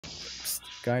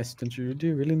Guys, do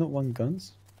you really not want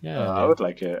guns? Yeah, I would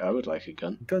like a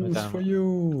gun. Guns for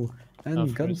you! And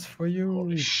Of guns course. for you!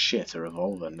 Holy shit, a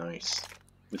revolver, nice.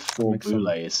 With I'll 4 make some-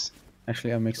 boulets.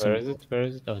 Actually, I'll make Where some. is it? Where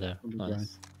is it? Oh, there. On the ground.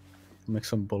 Nice. I'll make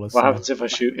some bullets. What and happens if I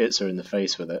shoot Itza in the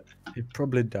face with it? It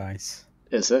probably dies.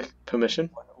 Is there permission?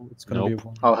 It's gonna be Nope.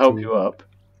 one, I'll help two. you up.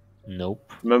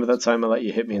 Nope. Remember that time I let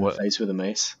you hit me in What? the face with a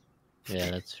mace? Yeah,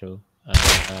 that's true.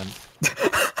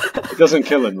 It doesn't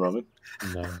kill him, Robin.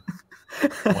 No.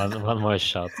 One more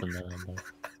shot and then I'm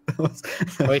done.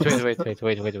 Wait.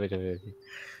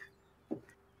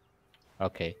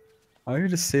 Okay. Are you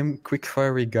the same quick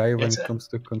fiery guy when It's it a- comes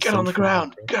to Get on the consensual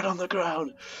ground! murder? Get on the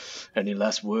ground! Any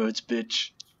last words,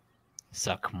 bitch?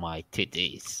 Suck my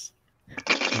titties.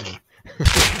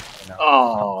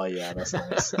 Oh, yeah, that's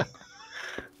nice.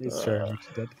 He's very much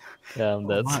dead. Yeah,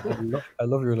 that's. I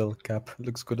love your little cap. It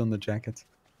looks good on the jacket.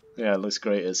 Yeah, it looks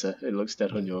great, Itza. It looks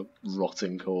dead on your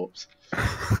rotting corpse.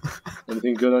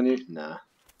 Anything good on you? Nah.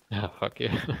 Yeah, fuck you.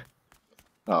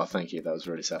 Oh, thank you. That was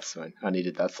really satisfying. I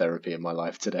needed that therapy in my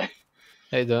life today.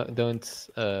 Hey, don't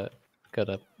cut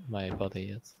up my body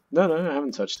yet. No, I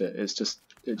haven't touched it. It just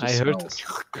I heard.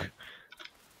 smells.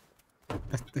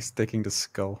 He's taking the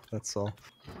skull, that's all.